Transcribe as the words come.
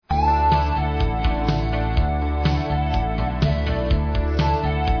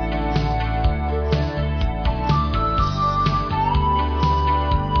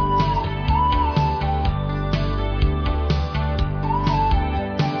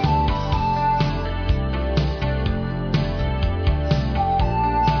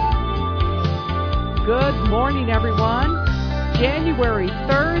morning, everyone. January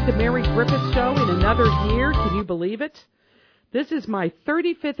 3rd, the Mary Griffith Show in another year. Can you believe it? This is my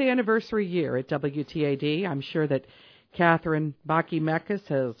 35th anniversary year at WTAD. I'm sure that Catherine Baki-Meckes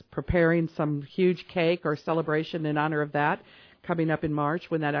is preparing some huge cake or celebration in honor of that coming up in March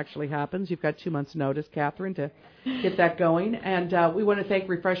when that actually happens. You've got 2 months' notice, Catherine, to get that going. And we want to thank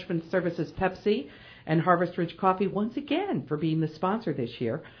Refreshment Services Pepsi and Harvest Ridge Coffee once again for being the sponsor this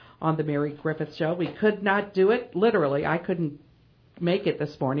year on the Mary Griffith Show. We could not do it. Literally, I couldn't make it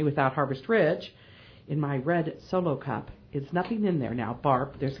this morning without Harvest Ridge in my red Solo cup. It's nothing in there now,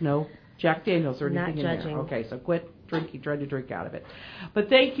 Barb. There's no Jack Daniels or anything in there. Okay, so quit drinking, trying to drink out of it. But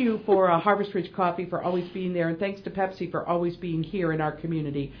thank you for Harvest Ridge Coffee for always being there, and thanks to Pepsi for always being here in our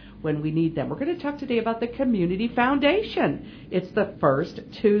community when we need them. We're going to talk today about the Community Foundation. It's the first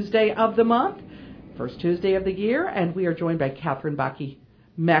Tuesday of the month, first Tuesday of the year, and we are joined by Catherine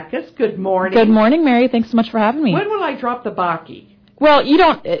Baki-Meckes. Good morning. Good morning, Mary. Thanks so much for having me. When will I drop the Baki? Well,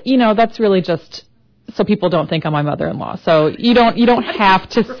 that's really just so people don't think I'm my mother-in-law. So you don't have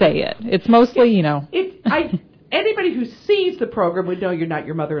to say it. It's mostly, Anybody who sees the program would know you're not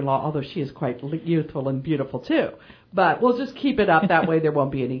your mother-in-law, although she is quite youthful and beautiful, too. But we'll just keep it up. That way there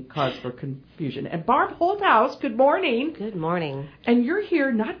won't be any cause for confusion. And Barb Holthouse, good morning. Good morning. And you're here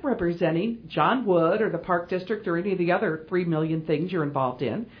not representing John Wood or the Park District or any of the other 3 million things you're involved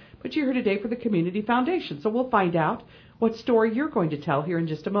in, but you're here today for the Community Foundation. So we'll find out what story you're going to tell here in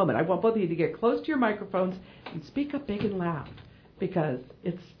just a moment. I want both of you to get close to your microphones and speak up big and loud, because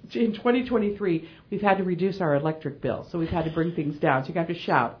it's in 2023, we've had to reduce our electric bill, so we've had to bring things down. So you have to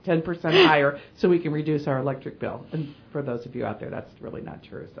shout 10% higher so we can reduce our electric bill. And for those of you out there, that's really not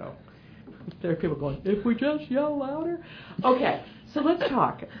true. So there are people going, if we just yell louder? Okay, so let's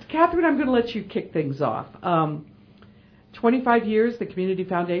talk. Catherine, I'm going to let you kick things off. 25 years, the Community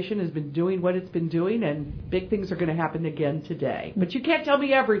Foundation has been doing what it's been doing, and big things are going to happen again today. But you can't tell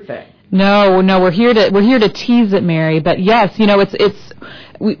me everything. No, we're here to tease it, Mary. But yes,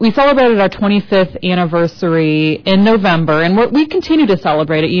 we celebrated our 25th anniversary in November, and we continue to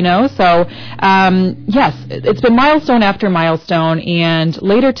celebrate it. So yes, it's been milestone after milestone, and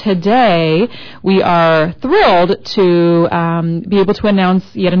later today we are thrilled to be able to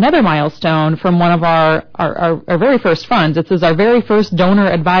announce yet another milestone from one of our very first funds. This is our very first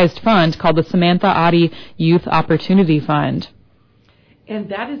donor-advised fund called the Samantha Oddie Youth Opportunity Fund. And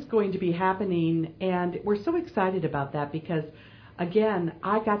that is going to be happening, and we're so excited about that because, again,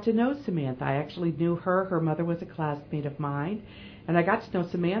 I got to know Samantha. I actually knew her. Her mother was a classmate of mine, and I got to know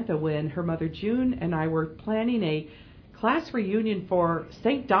Samantha when her mother, June, and I were planning a class reunion for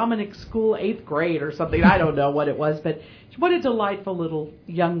St. Dominic's School, 8th grade or something. I don't know what it was, but what a delightful little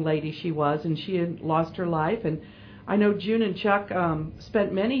young lady she was, and she had lost her life. And I know June and Chuck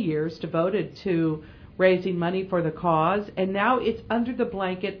spent many years devoted to raising money for the cause, and now it's under the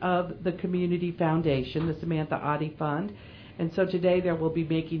blanket of the Community Foundation, the Samantha Oddie Fund, and so today they will be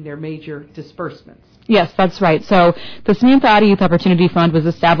making their major disbursements. Yes, that's right. So the Samantha Oddie Youth Opportunity Fund was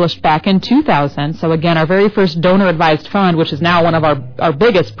established back in 2000. So again, our very first donor-advised fund, which is now one of our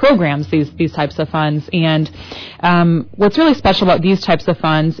biggest programs, these types of funds. And what's really special about these types of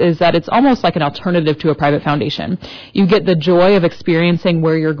funds is that it's almost like an alternative to a private foundation. You get the joy of experiencing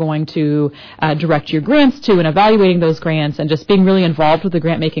where you're going to direct your grants to and evaluating those grants and just being really involved with the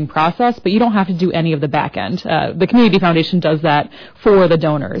grant-making process, but you don't have to do any of the back end. The Community Foundation does that for the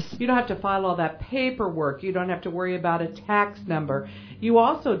donors. You don't have to file all that paperwork. You don't have to worry about a tax number. You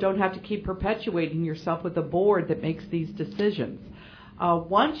also don't have to keep perpetuating yourself with a board that makes these decisions.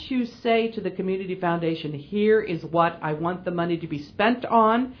 Once you say to the Community Foundation, here is what I want the money to be spent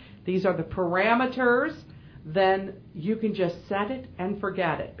on, these are the parameters, then you can just set it and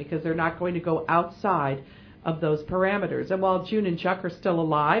forget it because they're not going to go outside of those parameters. And while June and Chuck are still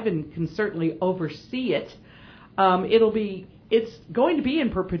alive and can certainly oversee it, it's going to be in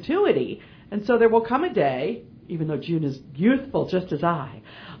perpetuity. And so there will come a day, even though June is youthful just as I,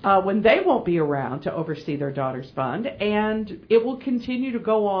 when they won't be around to oversee their daughter's fund, and it will continue to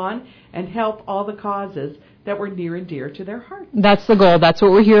go on and help all the causes that were near and dear to their heart. That's the goal. That's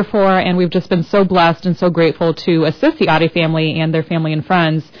what we're here for, and we've just been so blessed and so grateful to assist the Oddie family and their family and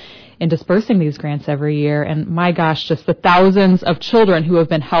friends in dispersing these grants every year. And my gosh, just the thousands of children who have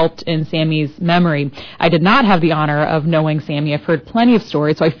been helped in Sammy's memory. I did not have the honor of knowing Sammy. I've heard plenty of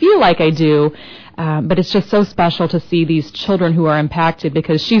stories, so I feel like I do. But it's just so special to see these children who are impacted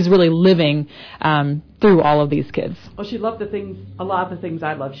because she's really living through all of these kids. Well, she loved a lot of the things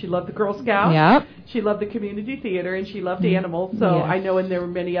I love. She loved the Girl Scouts. Yep. She loved the community theater, and she loved animals. So yes. I know, and there were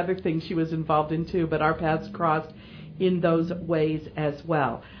many other things she was involved in too, but our paths crossed in those ways as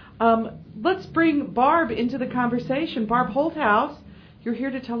well. Let's bring Barb into the conversation. Barb Holthouse, you're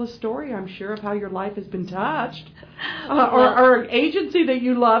here to tell a story, I'm sure, of how your life has been touched, or an agency that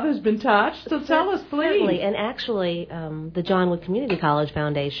you love has been touched. So tell us, please. Certainly, and actually, the John Wood Community College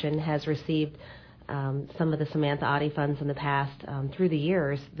Foundation has received some of the Samantha Oddie funds in the past through the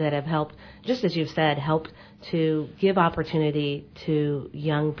years that have helped, just as you've said, helped to give opportunity to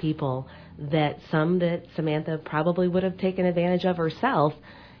young people that Samantha probably would have taken advantage of herself.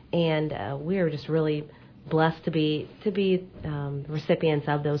 And we are just really blessed to be recipients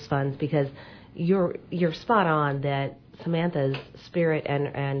of those funds, because you're spot on that Samantha's spirit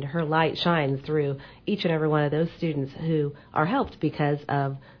and her light shines through each and every one of those students who are helped because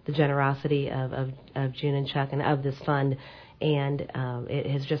of the generosity of June and Chuck and of this fund. And it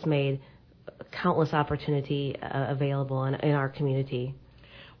has just made countless opportunity available in our community.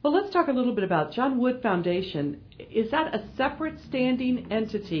 Well, let's talk a little bit about John Wood Foundation. Is that a separate standing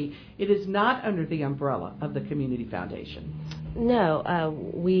entity? It is not under the umbrella of the Community Foundation. No,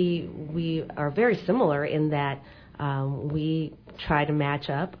 we are very similar in that we try to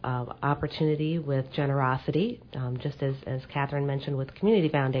match up opportunity with generosity, just as Catherine mentioned with the Community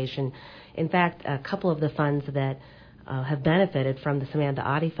Foundation. In fact, a couple of the funds that have benefited from the Samantha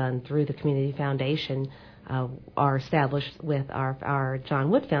Oddie Fund through the Community Foundation are established with our John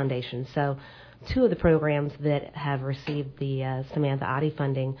Wood Foundation. So two of the programs that have received the Samantha Oddie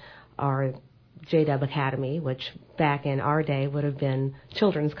funding are J-Dub Academy, which back in our day would have been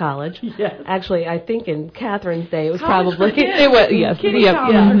Children's College. Yes. Actually, I think in Catherine's day it was college probably... it was, yes. Kitty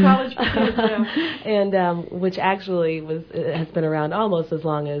college, or college for kids, yeah. And which actually has been around almost as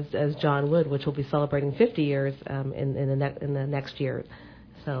long as John Wood, which will be celebrating 50 years in the next year.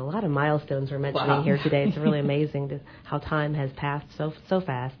 So a lot of milestones we're mentioning here today. It's really amazing how time has passed so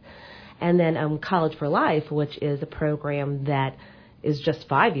fast. And then College for Life, which is a program that is just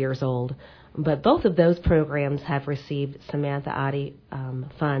 5 years old. But both of those programs have received Samantha Oddie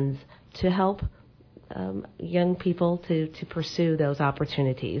funds to help young people to pursue those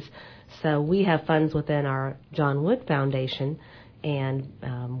opportunities. So we have funds within our John Wood Foundation, and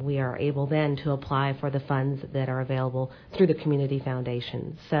we are able then to apply for the funds that are available through the Community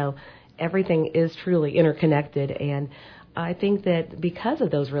Foundation. So everything is truly interconnected, and I think that because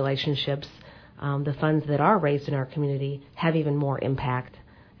of those relationships, the funds that are raised in our community have even more impact.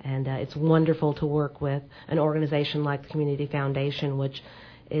 And it's wonderful to work with an organization like the Community Foundation, which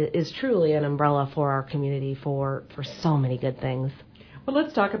is truly an umbrella for our community for so many good things. Well,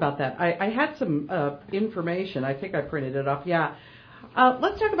 let's talk about that. I had some information. I think I printed it off. Yeah.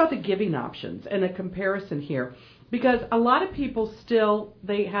 Let's talk about the giving options and a comparison here, because a lot of people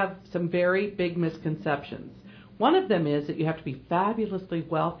they have some very big misconceptions. One of them is that you have to be fabulously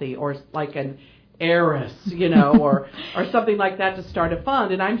wealthy or like an heiress, or something like that to start a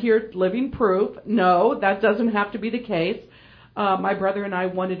fund. And I'm here living proof. No, that doesn't have to be the case. My brother and I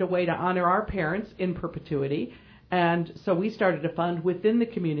wanted a way to honor our parents in perpetuity. And so we started a fund within the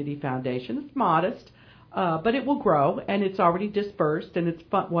Community Foundation. It's modest, but it will grow, and it's already dispersed, and it's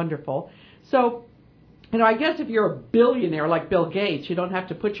wonderful. So, I guess if you're a billionaire like Bill Gates, you don't have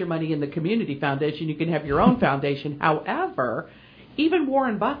to put your money in the Community Foundation. You can have your own foundation. However, even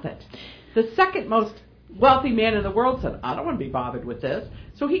Warren Buffett, the second most wealthy man in the world, said, I don't want to be bothered with this.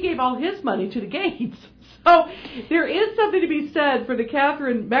 So he gave all his money to the Gates. So there is something to be said for the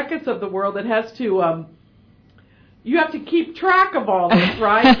Catherine Meckes of the world that has to... you have to keep track of all this,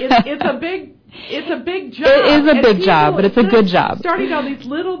 right? It's a big job. It is a big job, but it's a good job. Starting all these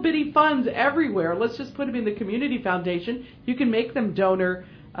little bitty funds everywhere. Let's just put them in the Community Foundation. You can make them donor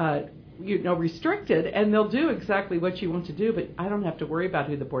restricted, and they'll do exactly what you want to do, but I don't have to worry about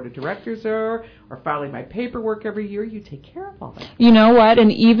who the board of directors are or filing my paperwork every year. You take care of all that. You know what?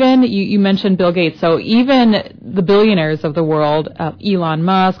 And even, you mentioned Bill Gates, so even the billionaires of the world, Elon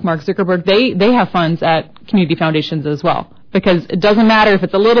Musk, Mark Zuckerberg, they have funds at community foundations as well. Because it doesn't matter if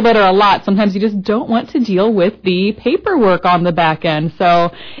it's a little bit or a lot. Sometimes you just don't want to deal with the paperwork on the back end. So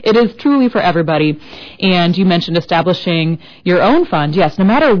it is truly for everybody. And you mentioned establishing your own fund. Yes, no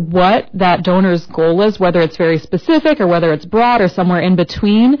matter what that donor's goal is, whether it's very specific or whether it's broad or somewhere in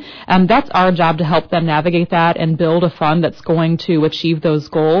between, that's our job to help them navigate that and build a fund that's going to achieve those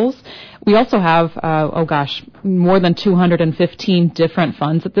goals. We also have, more than 215 different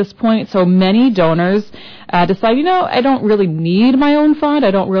funds at this point. So many donors decide, I don't really need my own fund.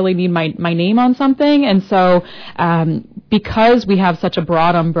 I don't really need my name on something. And so because we have such a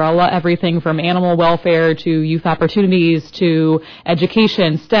broad umbrella, everything from animal welfare to youth opportunities to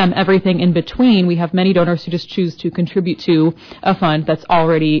education, STEM, everything in between, we have many donors who just choose to contribute to a fund that's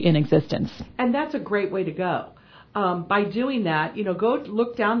already in existence. And that's a great way to go. by doing that, go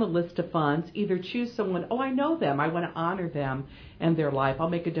look down the list of funds, either choose someone, I know them, I want to honor them and their life, I'll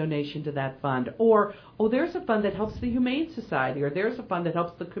make a donation to that fund. Or, there's a fund that helps the Humane Society, or there's a fund that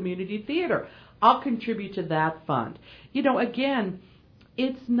helps the community theater. I'll contribute to that fund. Again,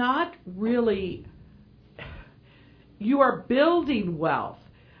 it's not really, you are building wealth.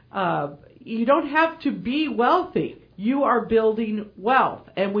 You don't have to be wealthy. You are building wealth.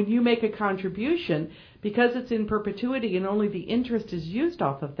 And when you make a contribution, because it's in perpetuity and only the interest is used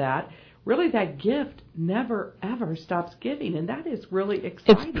off of that, really that gift never, ever stops giving. And that is really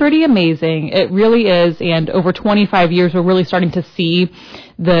exciting. It's pretty amazing. It really is. And over 25 years, we're really starting to see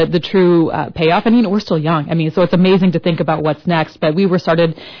the true payoff. And, we're still young. So it's amazing to think about what's next. But we were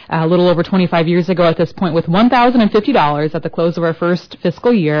started a little over 25 years ago at this point with $1,050 at the close of our first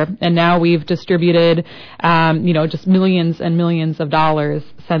fiscal year. And now we've distributed, just millions and millions of dollars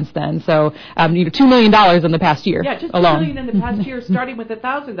since then. So, $2 million in the past year alone. Yeah, just $2 million in the past year, starting with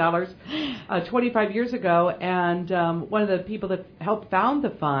 $1,000 25 years ago. And one of the people that helped found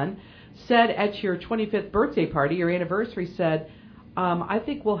the fund said at your 25th birthday party, your anniversary, said, I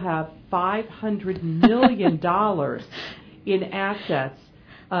think we'll have $500 million in assets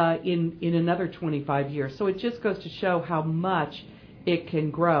in another 25 years. So it just goes to show how much it can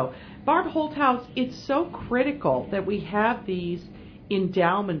grow. Barb Holthouse, it's so critical that we have these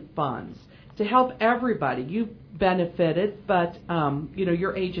endowment funds to help everybody. You've benefited, but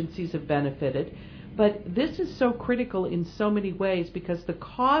your agencies have benefited. But this is so critical in so many ways, because the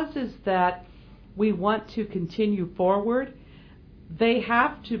causes that we want to continue forward, they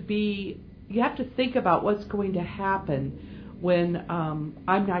have to be, you have to think about what's going to happen when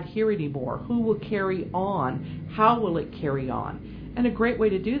I'm not here anymore. Who will carry on? How will it carry on? And a great way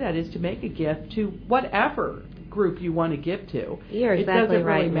to do that is to make a gift to whatever group you want to give to. You're exactly right. It doesn't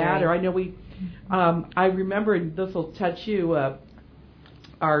really matter. Mary. I know I remember, and this will touch you,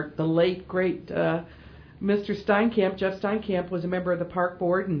 the late, great Mr. Steinkamp, Jeff Steinkamp, was a member of the park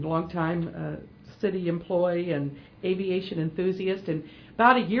board and longtime city employee and aviation enthusiast. And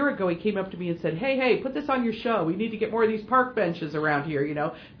about a year ago, he came up to me and said, hey, put this on your show. We need to get more of these park benches around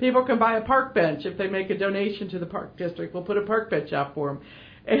here. People can buy a park bench if they make a donation to the park district. We'll put a park bench out for them.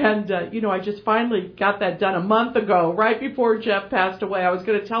 And, I just finally got that done a month ago, right before Jeff passed away. I was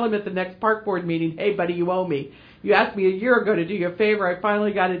going to tell him at the next park board meeting, hey, buddy, you owe me. You asked me a year ago to do you a favor. I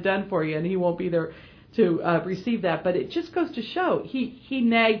finally got it done for you, and he won't be there to receive that. But it just goes to show, he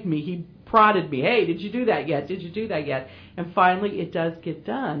nagged me. He prodded me. Hey, did you do that yet? Did you do that yet? And finally, it does get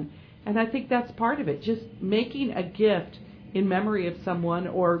done. And I think that's part of it, just making a gift in memory of someone,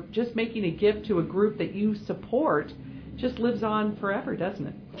 or just making a gift to a group that you support, just lives on forever, doesn't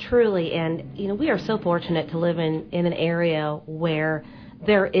it? Truly. And, we are so fortunate to live in an area where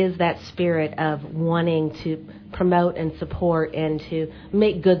there is that spirit of wanting to promote and support and to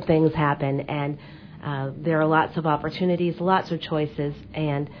make good things happen. And there are lots of opportunities, lots of choices,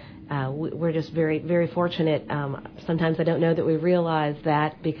 and we're just very, very fortunate. Sometimes I don't know that we realize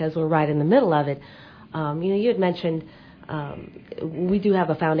that because we're right in the middle of it. You had mentioned we do have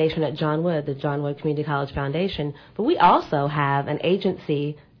a foundation at John Wood, the John Wood Community College Foundation, but we also have an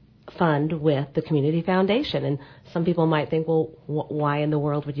agency fund with the Community Foundation. And some people might think, well, why in the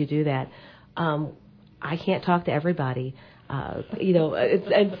world would you do that? I can't talk to everybody.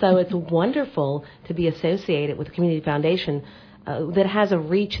 And so it's wonderful to be associated with the Community Foundation that has a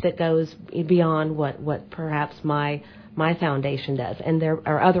reach that goes beyond what perhaps my foundation does. And there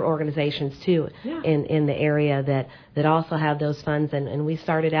are other organizations too in the area that also have those funds. And we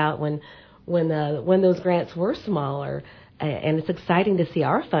started out when those grants were smaller, and it's exciting to see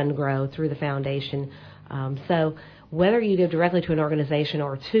our fund grow through the foundation. So whether you give directly to an organization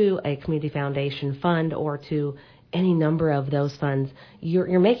or to a community foundation fund or to any number of those funds,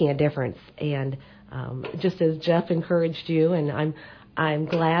 you're making a difference. And just as Jeff encouraged you, and I'm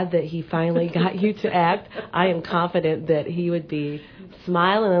glad that he finally got you to act, I am confident that he would be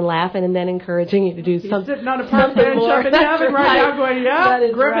smiling and laughing and then encouraging you to do something. He's sitting on a park bench up in heaven right now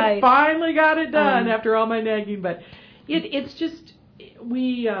going, Griffith finally got it done after all my nagging. But it's just,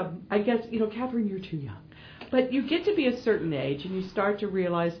 I guess, Catherine, you're too young. But you get to be a certain age, and you start to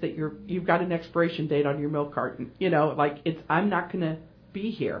realize that you've got an expiration date on your milk carton. I'm not going to be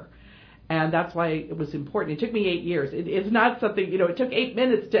here. And that's why it was important. It took me 8 years. It's not something, it took 8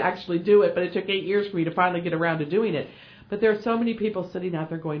 minutes to actually do it, but it took 8 years for me to finally get around to doing it. But there are so many people sitting out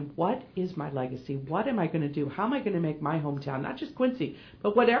there going, what is my legacy? What am I going to do? How am I going to make my hometown, not just Quincy,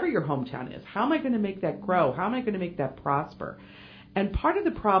 but whatever your hometown is, how am I going to make that grow? How am I going to make that prosper? And part of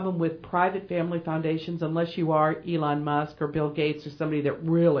the problem with private family foundations, unless you are Elon Musk or Bill Gates or somebody that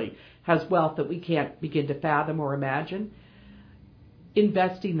really has wealth that we can't begin to fathom or imagine,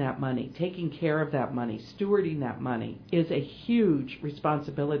 investing that money, taking care of that money, stewarding that money is a huge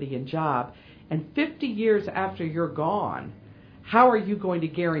responsibility and job. And 50 years after you're gone, how are you going to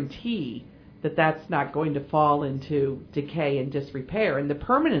guarantee that that's not going to fall into decay and disrepair? And the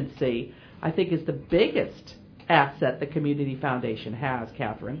permanency, I think, is the biggest asset the Community Foundation has,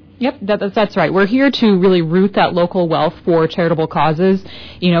 Catherine. Yep, that's right. We're here to really root that local wealth for charitable causes.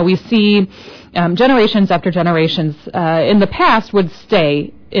 You know, we see generations after generations in the past would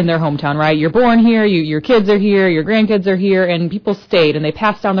stay in their hometown, right? You're born here, your kids are here, your grandkids are here, and people stayed, and they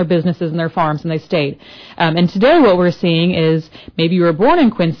passed down their businesses and their farms, and they stayed. And today what we're seeing is maybe you were born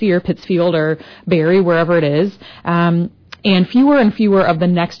in Quincy or Pittsfield or Barry, wherever it is, and fewer of the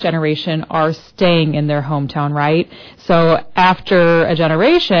next generation are staying in their hometown, right? So after a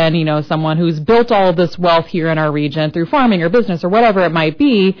generation, you know, someone who's built all of this wealth here in our region through farming or business or whatever it might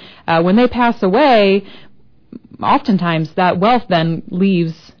be, when they pass away, oftentimes that wealth then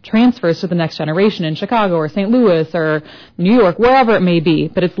transfers to the next generation in Chicago or St. Louis or New York, wherever it may be,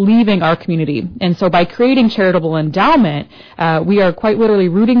 but it's leaving our community. And so by creating charitable endowment, we are quite literally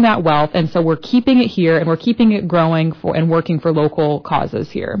rooting that wealth, and so we're keeping it here and we're keeping it growing and working for local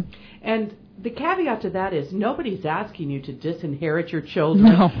causes here. And the caveat to that is nobody's asking you to disinherit your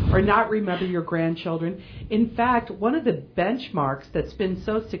children or not remember your grandchildren. In fact, one of the benchmarks that's been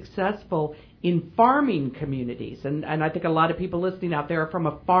so successful in farming communities, and I think a lot of people listening out there are from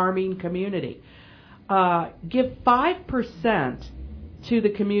a farming community, give 5% to the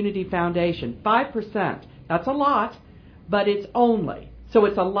Community Foundation. 5%. That's a lot, but it's only. So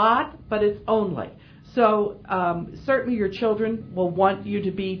it's a lot, but it's only. So certainly your children will want you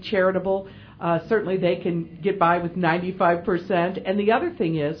to be charitable. Certainly they can get by with 95%. And the other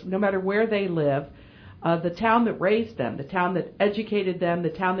thing is, no matter where they live, the town that raised them, the town that educated them, the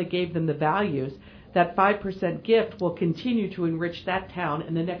town that gave them the values, that 5% gift will continue to enrich that town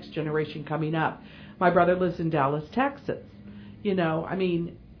and the next generation coming up. My brother lives in Dallas, Texas. You know, I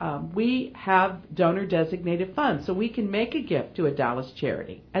mean, we have donor-designated funds, so we can make a gift to a Dallas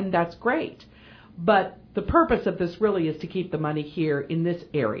charity, and that's great. But the purpose of this really is to keep the money here in this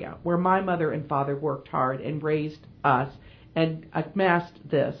area where my mother and father worked hard and raised us and amassed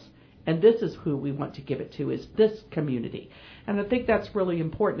this. And this is who we want to give it to, is this community. And I think that's really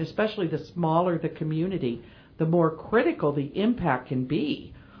important, especially the smaller the community, the more critical the impact can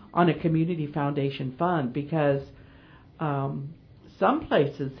be on a community foundation fund, because some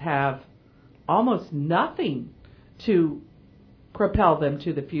places have almost nothing to propel them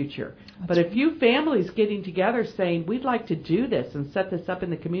to the future. But a few families getting together saying, we'd like to do this and set this up in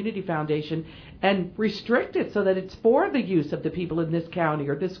the Community Foundation and restrict it so that it's for the use of the people in this county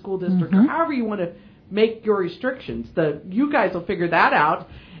or this school district or however you want to make your restrictions. You guys will figure that out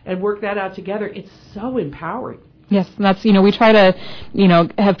and work that out together. It's so empowering. Yes, and that's, we try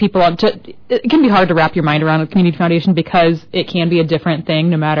to, have people it can be hard to wrap your mind around a community foundation because it can be a different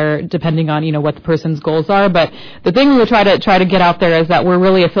thing depending on, what the person's goals are. But the thing we would try to get out there is that we're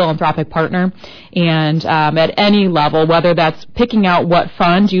really a philanthropic partner. And at any level, whether that's picking out what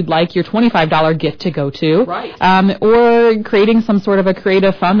fund you'd like your $25 gift to go to, right. Or creating some sort of a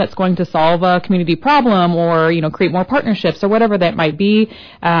creative fund that's going to solve a community problem or, create more partnerships or whatever that might be,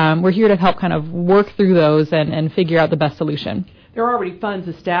 we're here to help kind of work through those and figure out the best solution. There are already funds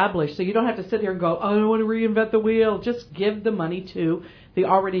established, so you don't have to sit here and go, I don't want to reinvent the wheel. Just give the money to the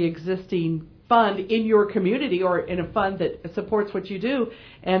already existing fund in your community or in a fund that supports what you do,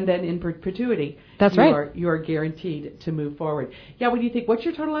 and then in perpetuity, that's right. You are guaranteed to move forward. Yeah, what do you think? What's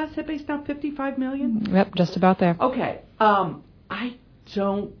your total asset base now? $55 million? Yep, just about there. Okay. I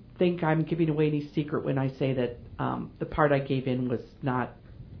don't think I'm giving away any secret when I say that the part I gave in was not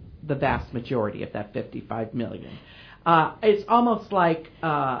the vast majority of that $55 million. It's almost like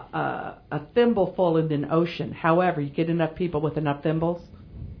a thimbleful in an ocean. However, you get enough people with enough thimbles,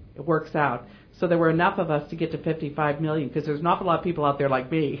 it works out. So there were enough of us to get to $55 million because there's an awful lot of people out there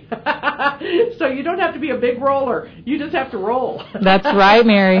like me. So you don't have to be a big roller. You just have to roll. That's right,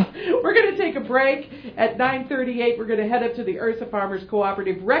 Mary. We're going to take a break. At 9:38, we're going to head up to the Ursa Farmers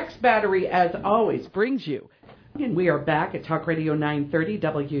Cooperative. Rex Battery, as always, brings you. And we are back at Talk Radio 930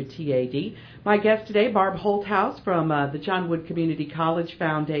 WTAD. My guest today, Barb Holthaus from the John Wood Community College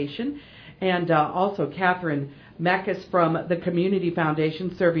Foundation, and also Catherine Meckes from the Community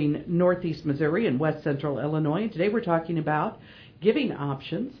Foundation serving Northeast Missouri and West Central Illinois. And today we're talking about giving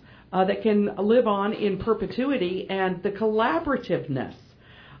options that can live on in perpetuity and the collaborativeness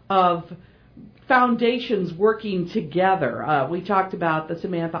of foundations working together. We talked about the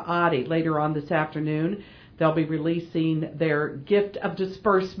Samantha Oddie later on this afternoon. They'll be releasing their gift of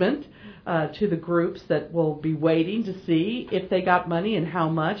disbursement to the groups that will be waiting to see if they got money and how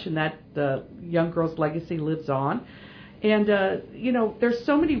much, and that the Young Girls Legacy lives on. And, there's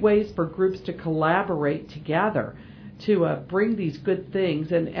so many ways for groups to collaborate together to bring these good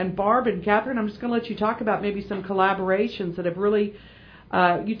things. And Barb and Catherine, I'm just going to let you talk about maybe some collaborations that have really,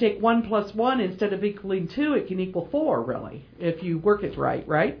 you take 1 + 1 instead of equaling 2, it can equal 4, really, if you work it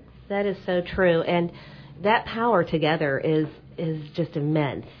right? That is so true. And that power together is just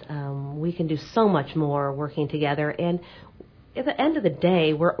immense. We can do so much more working together. And at the end of the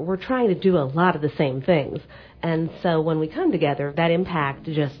day, we're trying to do a lot of the same things. And so when we come together, that impact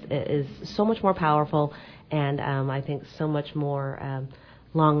just is so much more powerful and I think so much more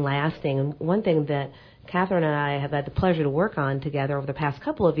long-lasting. And one thing that Catherine and I have had the pleasure to work on together over the past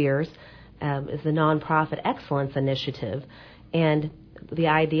couple of years is the Nonprofit Excellence Initiative. And the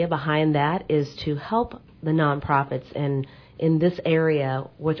idea behind that is to help the nonprofits in this area,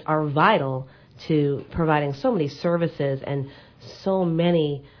 which are vital to providing so many services and so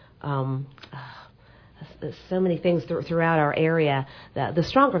many things throughout our area. The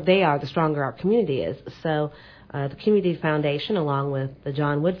stronger they are, the stronger our community is. So the Community Foundation, along with the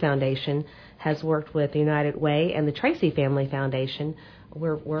John Wood Foundation, has worked with the United Way and the Tracy Family Foundation.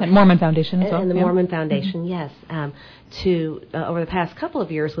 And Mormon Foundation as well. And the Mormon Foundation, yes. To over the past couple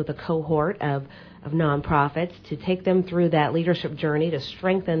of years with a cohort of nonprofits to take them through that leadership journey to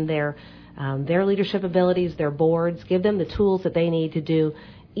strengthen their leadership abilities, their boards, give them the tools that they need to do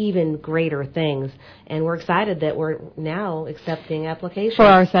even greater things. And we're excited that we're now accepting applications. For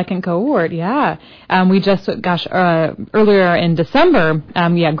our second cohort, yeah. We just, earlier in December,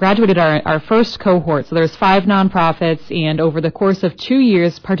 graduated our first cohort. So there's 5 nonprofits, and over the course of 2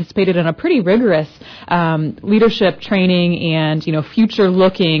 years participated in a pretty rigorous leadership training and,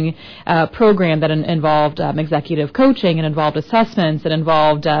 future-looking program that involved executive coaching and involved assessments and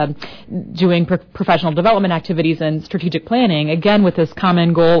involved doing professional development activities and strategic planning, again with this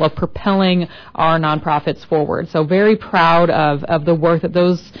common goal of propelling our nonprofits forward. So very proud of the work that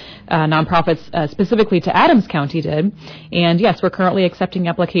those nonprofits specifically to Adams County did. And yes, we're currently accepting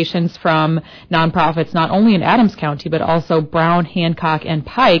applications from nonprofits not only in Adams County but also Brown, Hancock, and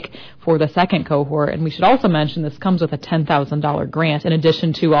Pike for the second cohort. And we should also mention this comes with a $10,000 grant in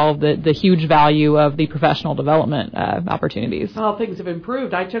addition to all of the huge value of the professional development opportunities. Well, things have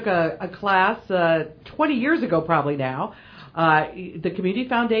improved. I took a class 20 years ago probably now. The Community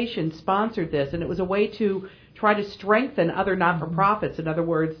Foundation sponsored this, and it was a way to try to strengthen other not-for-profits. In other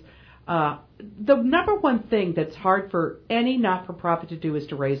words, the number one thing that's hard for any not-for-profit to do is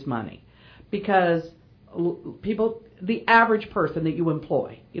to raise money, because the average person that you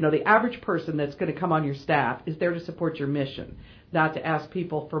employ, the average person that's going to come on your staff is there to support your mission, not to ask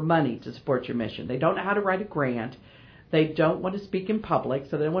people for money to support your mission. They don't know how to write a grant. They don't want to speak in public,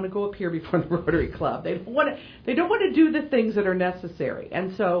 so they don't want to go appear before the Rotary Club. They don't want to do the things that are necessary.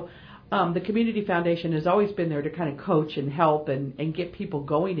 And so the Community Foundation has always been there to kind of coach and help and get people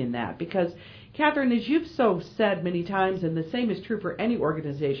going in that. Because, Catherine, as you've so said many times, and the same is true for any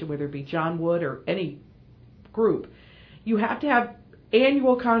organization, whether it be John Wood or any group, you have to have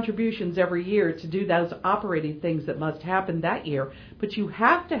annual contributions every year to do those operating things that must happen that year, but you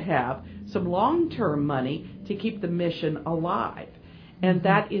have to have some long-term money to keep the mission alive. And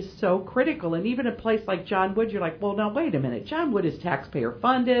that is so critical. And even a place like John Wood, you're like, well, now, wait a minute. John Wood is taxpayer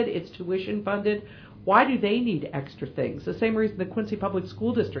funded. It's tuition funded. Why do they need extra things? The same reason the Quincy Public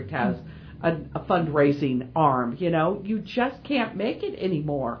School District has a fundraising arm. You just can't make it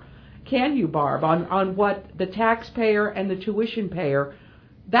anymore. Can you, Barb, on what the taxpayer and the tuition payer,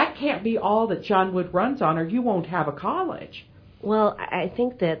 that can't be all that John Wood runs on, or you won't have a college. Well, I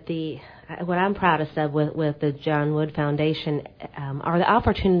think that what I'm proudest of with the John Wood Foundation are the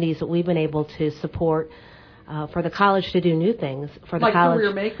opportunities that we've been able to support for the college to do new things. For the like college,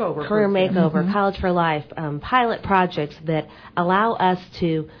 Career Makeover, College for Life, pilot projects that allow us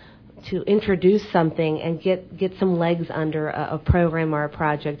to introduce something and get some legs under a program or a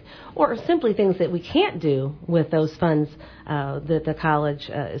project, or simply things that we can't do with those funds that the college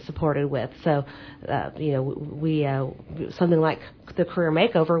is supported with. So, we something like the Career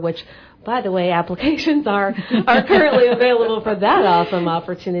Makeover, which, by the way, applications are currently available for that awesome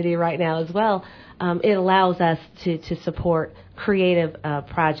opportunity right now as well. It allows us to support creative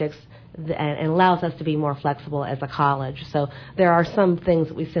projects and allows us to be more flexible as a college. So there are some things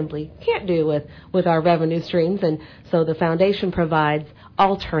that we simply can't do with our revenue streams, and so the foundation provides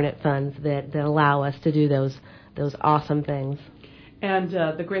alternate funds that allow us to do those awesome things. And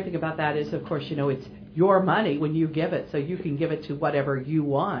the great thing about that is, of course, it's your money when you give it, so you can give it to whatever you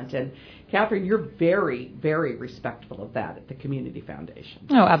want. And Catherine, you're very, very respectful of that at the Community Foundation.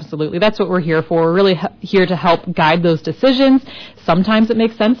 Oh, absolutely. That's what we're here for. We're really here to help guide those decisions. Sometimes it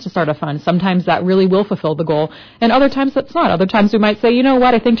makes sense to start a fund. Sometimes that really will fulfill the goal. And other times that's not. Other times we might say, you know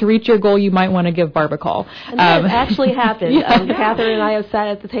what, I think to reach your goal, you might want to give Barb a call. And that has actually happened. Catherine and I have sat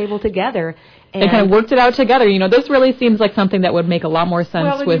at the table together. They kind of worked it out together. This really seems like something that would make a lot more sense.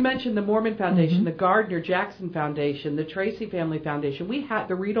 Well, and you mentioned the Mormon Foundation, the Gardner-Jackson Foundation, the Tracy Family Foundation,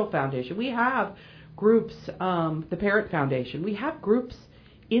 the Riedel Foundation. We have groups, the Parrott Foundation. We have groups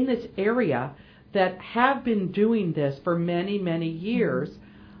in this area that have been doing this for many, many years,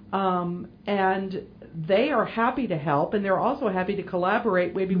 and they are happy to help, and they're also happy to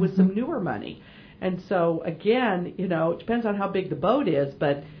collaborate maybe with some newer money. And so, again, it depends on how big the boat is,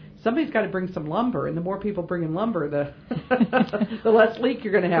 but somebody's got to bring some lumber, and the more people bring in lumber, the less leak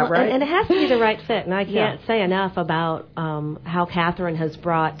you're going to have, right? And it has to be the right fit. And I can't say enough about how Catherine has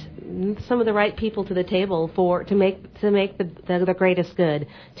brought some of the right people to the table to make the greatest good,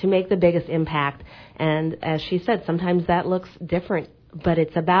 to make the biggest impact. And as she said, sometimes that looks different, but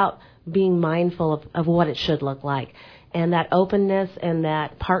it's about being mindful of what it should look like. And that openness and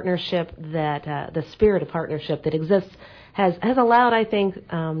that partnership, that the spirit of partnership that exists has allowed, I think,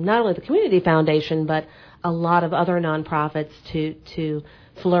 not only the Community Foundation, but a lot of other nonprofits to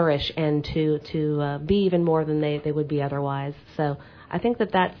flourish and to be even more than they would be otherwise. So I think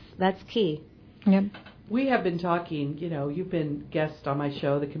that's key. Yep. We have been talking, you've been guest on my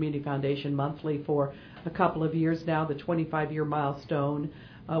show, the Community Foundation Monthly, for a couple of years now. The 25-year milestone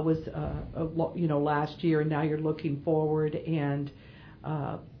was, last year, and now you're looking forward. And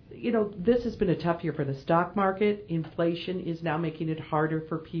this has been a tough year for the stock market. Inflation is now making it harder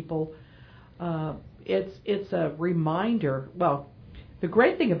for people. It's a reminder. Well, the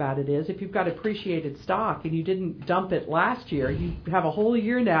great thing about it is if you've got appreciated stock and you didn't dump it last year, you have a whole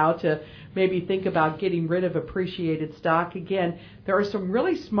year now to maybe think about getting rid of appreciated stock. Again, there are some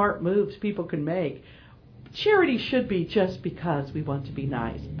really smart moves people can make. Charity should be just because we want to be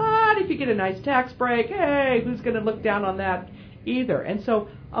nice. But if you get a nice tax break, hey, who's going to look down on that either? And so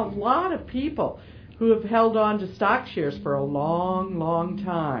a lot of people who have held on to stock shares for a long, long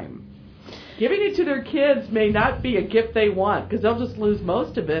time, giving it to their kids may not be a gift they want because they'll just lose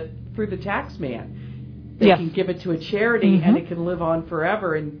most of it through the tax man. They can give it to a charity and it can live on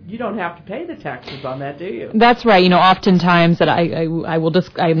forever, and you don't have to pay the taxes on that, do you? That's right. Oftentimes that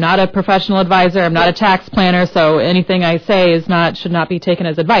I'm not a professional advisor, I'm not a tax planner, so anything I say should not be taken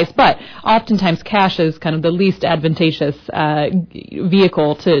as advice. But oftentimes cash is kind of the least advantageous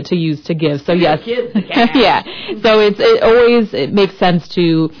vehicle to use to give. So yes, kids the cash. Yeah. So it makes sense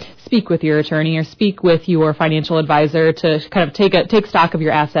to speak with your attorney or speak with your financial advisor to kind of take stock of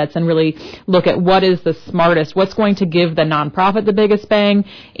your assets and really look at what is the smartest, what's going to give the nonprofit the biggest bang,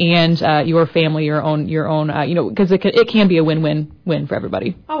 and your family your own because it can be a win-win-win for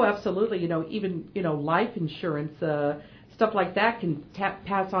everybody. Oh, absolutely. Even life insurance, stuff like that can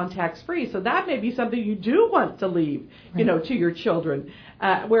pass on tax-free. So that may be something you do want to leave, to your children,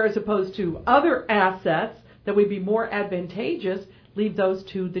 whereas opposed to other assets that would be more advantageous, leave those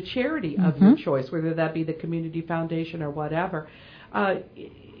to the charity of your choice, whether that be the Community Foundation or whatever.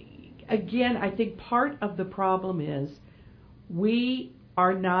 Again, I think part of the problem is we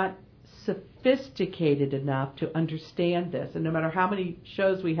are not sophisticated enough to understand this. And no matter how many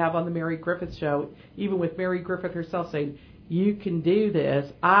shows we have on the Mary Griffith Show, even with Mary Griffith herself saying, you can do this,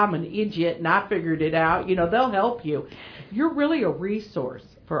 I'm an idiot and I figured it out, they'll help you. You're really a resource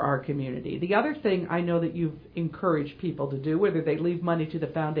for our community. The other thing I know that you've encouraged people to do, whether they leave money to the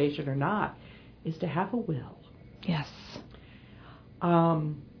foundation or not, is to have a will. Yes.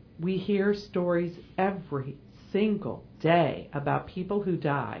 We hear stories every single day about people who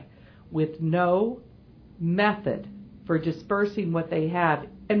die with no method for dispersing what they have.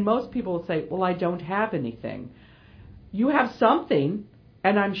 And most people will say, well, I don't have anything. You have something,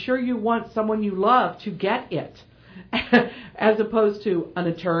 and I'm sure you want someone you love to get it. As opposed to an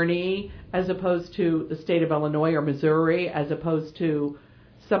attorney, as opposed to the state of Illinois or Missouri, as opposed to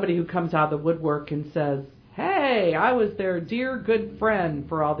somebody who comes out of the woodwork and says, hey, I was their dear good friend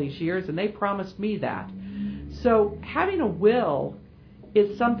for all these years and they promised me that. So having a will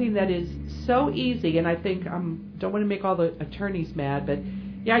is something that is so easy, and I think don't want to make all the attorneys mad, but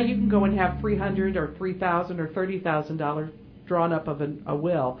yeah, you can go and have $300 or $3,000 or $30,000 drawn up of a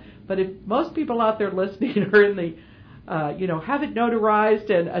will. But if most people out there listening are in the have it notarized,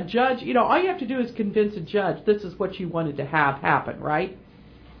 and a judge, all you have to do is convince a judge this is what you wanted to have happen, right?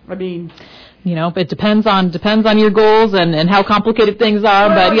 I mean, it depends on your goals and how complicated things are.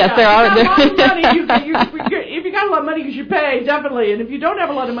 Well, but yes, there are. If you got a lot of money, you should pay, definitely. And if you don't have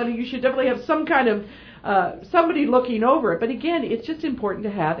a lot of money, you should definitely have some kind of somebody looking over it. But again, it's just important to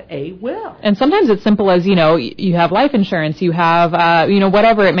have a will. And sometimes it's simple as, you have life insurance, you have,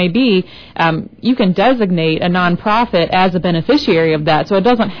 whatever it may be. You can designate a nonprofit as a beneficiary of that. So it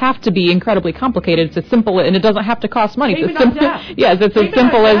doesn't have to be incredibly complicated. It's as simple, and it doesn't have to cost money. Payment on death. Yes, it's as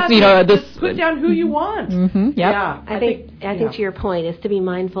simple as, this. Just put down who you want. Mm-hmm, yep. Yeah. I think to your point is to be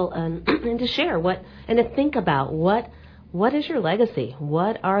mindful and to share and to think about what is your legacy?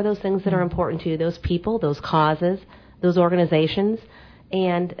 What are those things that are important to you, those people, those causes, those organizations?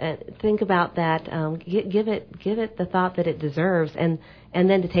 And think about that. Give it the thought that it deserves, and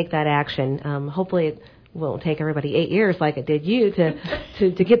then to take that action. Hopefully it won't take everybody 8 years like it did you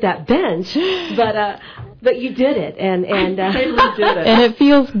to get that bench, but you did it, and I did it. And it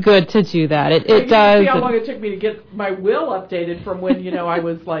feels good to do that. It does. See how long it took me to get my will updated from when I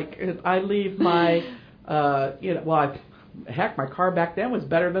was like, I leave my heck, my car back then was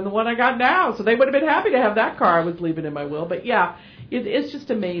better than the one I got now, so they would have been happy to have that car I was leaving in my will. But yeah, it's just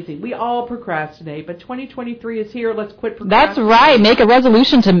amazing. We all procrastinate, but 2023 is here. Let's quit procrastinating. That's right. Make a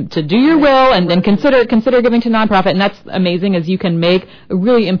resolution to do your will, and then consider giving to nonprofit. And that's amazing, as you can make a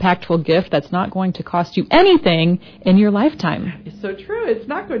really impactful gift that's not going to cost you anything in your lifetime. It's so true. It's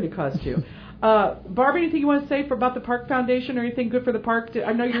not going to cost you. Barb, anything you want to say about the Park Foundation or anything good for the park?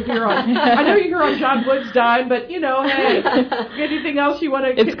 I know you're here on John Wood's dime, but hey, anything else you want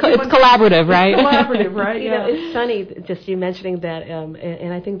to? It's collaborative, right? It's collaborative, right? Yeah. It's funny just you mentioning that,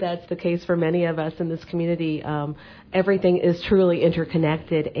 and I think that's the case for many of us in this community. Everything is truly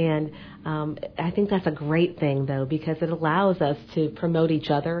interconnected, and I think that's a great thing, though, because it allows us to promote each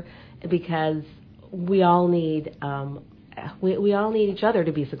other, because we all need we all need each other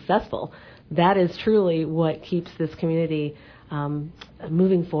to be successful. That is truly what keeps this community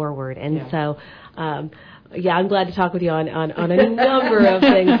moving forward. And so, I'm glad to talk with you on a number of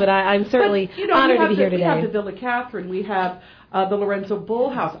things, but I'm certainly honored to be here today. We have the Villa Catherine, we have the Lorenzo Bull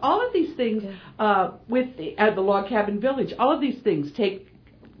House, all of these things at the Log Cabin Village, all of these things take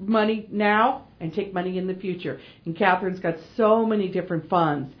money now and take money in the future. And Catherine's got so many different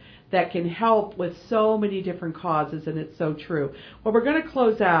funds that can help with so many different causes, and it's so true. Well, we're going to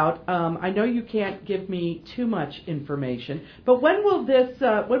close out. I know you can't give me too much information, but when will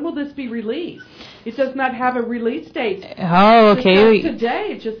this be released? It does not have a release date. Oh, okay.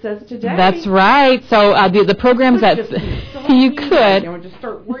 It just says today. That's right. So the programs that you could. I just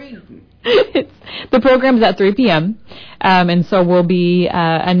start reading. The program's at 3 p.m. And so we'll be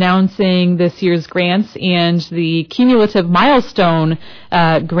announcing this year's grants and the cumulative milestone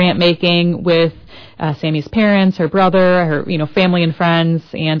grant making with Sammy's parents, her brother, her family and friends,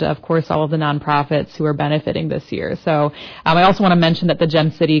 and of course all of the nonprofits who are benefiting this year. So I also want to mention that the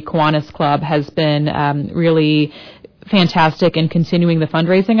Gem City Kiwanis Club has been really fantastic in continuing the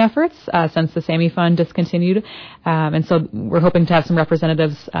fundraising efforts since the Sammy Fund discontinued. And so we're hoping to have some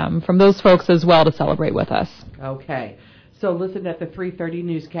representatives from those folks as well to celebrate with us. Okay. So listen at the 3:30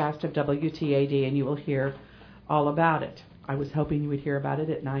 newscast of WTAD and you will hear all about it. I was hoping you would hear about it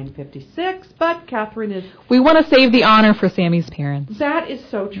at 9:56, but Catherine is... We want to save the honor for Sammy's parents. That is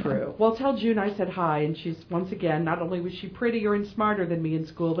so true. Well, tell June I said hi, and she's, once again, not only was she prettier and smarter than me in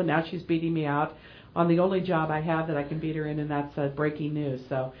school, but now she's beating me out on the only job I have that I can beat her in, and that's breaking news.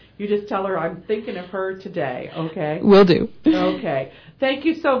 So you just tell her I'm thinking of her today, okay? Will do. Okay. Thank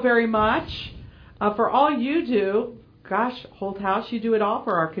you so very much for all you do. Gosh, Holt House, you do it all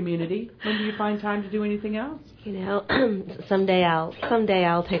for our community. When do you find time to do anything else? Someday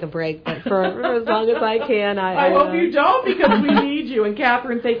I'll take a break, but for as long as I can, I hope you don't, because we need you. And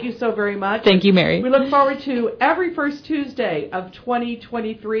Catherine, thank you so very much. Thank you, Mary. We look forward to every first Tuesday of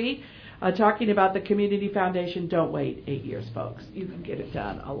 2023 talking about the Community Foundation. Don't wait 8 years, folks. You can get it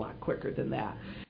done a lot quicker than that.